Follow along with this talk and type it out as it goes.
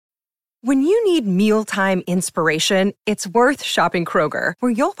When you need mealtime inspiration, it's worth shopping Kroger,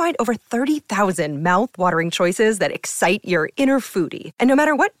 where you'll find over 30,000 mouth-watering choices that excite your inner foodie. And no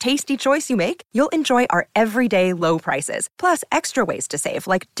matter what tasty choice you make, you'll enjoy our everyday low prices, plus extra ways to save,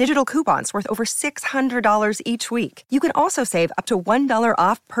 like digital coupons worth over $600 each week. You can also save up to $1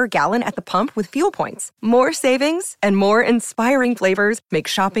 off per gallon at the pump with fuel points. More savings and more inspiring flavors make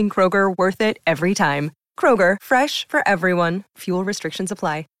shopping Kroger worth it every time. Kroger, fresh for everyone. Fuel restrictions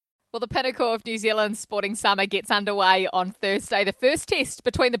apply. Well, the pinnacle of New Zealand's sporting summer gets underway on Thursday. The first test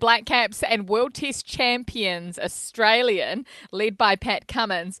between the Blackcaps and World Test champions Australian, led by Pat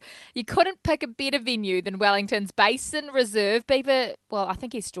Cummins. You couldn't pick a better venue than Wellington's Basin Reserve. Beaver, well, I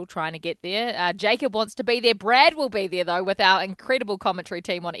think he's still trying to get there. Jacob wants to be there. Brad will be there, though, with our incredible commentary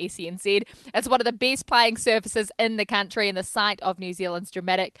team on SENZ. It's one of the best playing surfaces in the country and the site of New Zealand's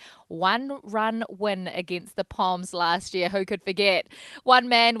dramatic one-run win against the Poms last year. Who could forget? One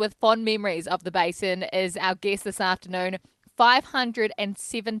man with fond memories of the Basin is our guest this afternoon.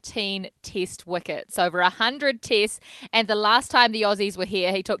 517 test wickets, over 100 tests, and the last time the Aussies were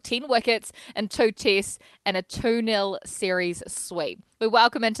here, he took 10 wickets in 2 tests and a 2-0 series sweep. We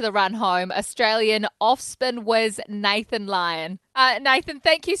welcome into the run home Australian off-spin whiz Nathan Lyon. Nathan,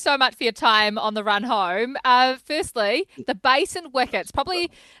 thank you so much for your time on the run home. Firstly, the Basin wickets,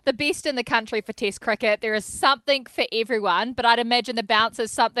 probably the best in the country for test cricket. There is something for everyone, but I'd imagine the bounce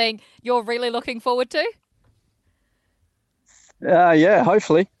is something you're really looking forward to. Yeah,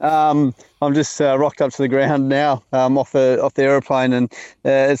 hopefully. I'm just rocked up to the ground now, off the aeroplane, and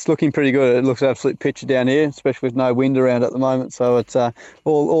it's looking pretty good. It looks absolute picture down here, especially with no wind around at the moment. So it's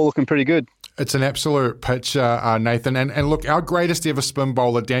all looking pretty good. It's an absolute pitch, Nathan. And look, our greatest ever spin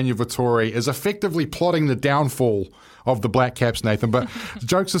bowler, Daniel Vettori, is effectively plotting the downfall of the Blackcaps, Nathan. But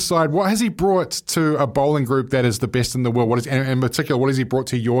jokes aside, what has he brought to a bowling group that is the best in the world? And in particular, what has he brought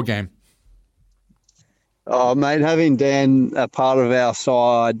to your game? Oh, mate, having Dan a part of our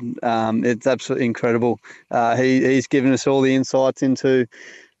side, it's absolutely incredible. He's given us all the insights into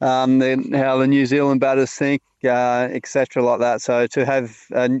how the New Zealand batters think, etc. like that. So to have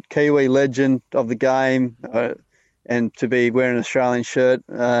a Kiwi legend of the game and to be wearing an Australian shirt,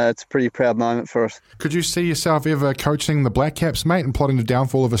 it's a pretty proud moment for us. Could you see yourself ever coaching the Blackcaps, mate, and plotting the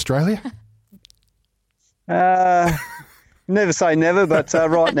downfall of Australia? Never say never, but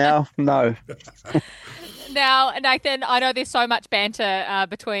right now, no. Now, Nathan, I know there's so much banter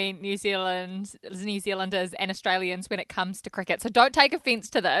between New Zealanders and Australians when it comes to cricket, so don't take offence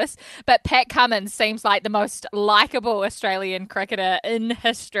to this, but Pat Cummins seems like the most likeable Australian cricketer in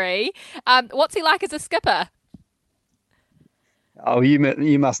history. What's he like as a skipper? Oh, you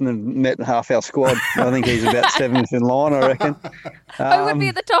mustn't have met half our squad. I think he's about 7th in line, I reckon. Who would be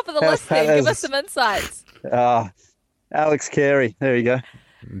at the top of the list then? Give us some insights. Alex Carey, there you go.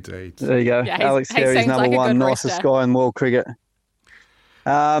 Indeed. There you go. Yeah, Alex Carey's number like one, nicest guy in world cricket.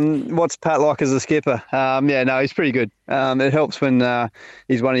 What's Pat like as a skipper? He's pretty good. It helps when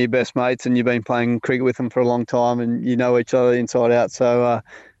he's one of your best mates and you've been playing cricket with him for a long time and you know each other inside out. So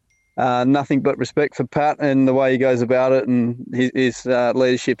nothing but respect for Pat and the way he goes about it, and his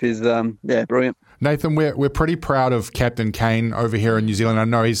leadership is brilliant. Nathan, we're pretty proud of Captain Kane over here in New Zealand. I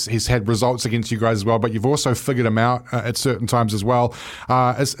know he's had results against you guys as well, but you've also figured him out at certain times as well.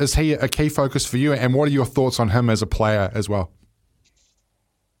 Is he a key focus for you, and what are your thoughts on him as a player as well?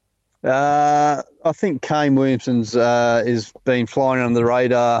 I think Kane Williamson's is been flying under the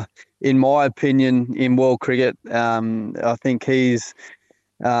radar, in my opinion, in world cricket. I think his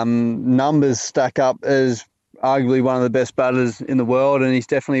numbers stack up as arguably one of the best batters in the world, and he's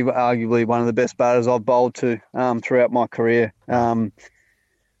definitely arguably one of the best batters I've bowled to throughout my career.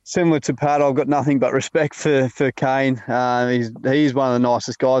 Similar to Pat, I've got nothing but respect for Kane. He's one of the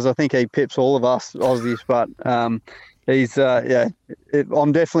nicest guys. I think he pips all of us Aussies, but I'm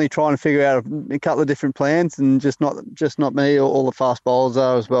definitely trying to figure out a couple of different plans, and just not me. All the fast bowlers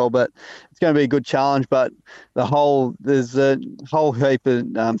are as well, but it's going to be a good challenge. But there's a whole heap of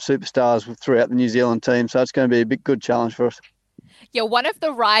superstars throughout the New Zealand team, so it's going to be a big good challenge for us. Yeah, one of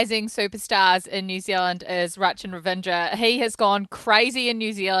the rising superstars in New Zealand is Rachin Ravindra. He has gone crazy in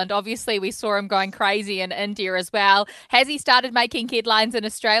New Zealand. Obviously, we saw him going crazy in India as well. Has he started making headlines in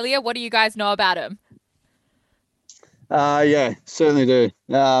Australia? What do you guys know about him? Yeah, certainly do.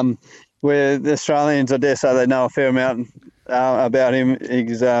 Where the Australians, I dare say, they know a fair amount about him.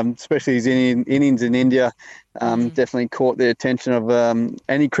 He's, especially his innings in India, definitely caught the attention of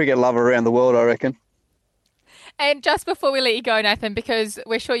any cricket lover around the world, I reckon. And just before we let you go, Nathan, because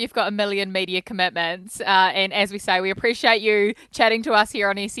we're sure you've got a million media commitments, and as we say, we appreciate you chatting to us here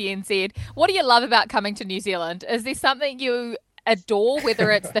on SENZ. What do you love about coming to New Zealand? Is there something you adore,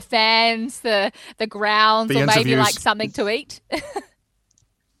 whether it's the fans, the grounds, The or maybe interviews. like something to eat?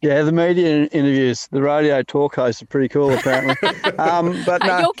 Yeah, the media interviews, the radio talk hosts are pretty cool, apparently. But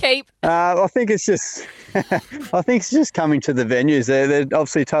no, You'll keep. I think it's just, I think it's just coming to the venues. They're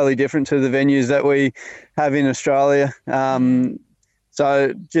obviously totally different to the venues that we have in Australia.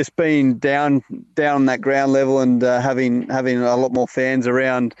 So just being down on that ground level and having a lot more fans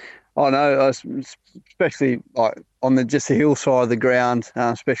around. I know, especially like on just the hillside of the ground,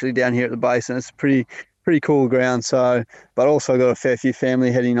 especially down here at the basin. It's pretty cool ground. So, but also got a fair few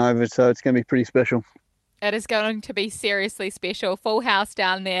family heading over, so it's going to be pretty special. It is going to be seriously special. Full house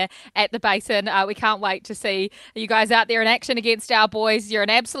down there at the Basin. We can't wait to see you guys out there in action against our boys. You're an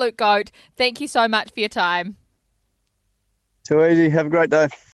absolute goat. Thank you so much for your time. Too easy. Have a great day.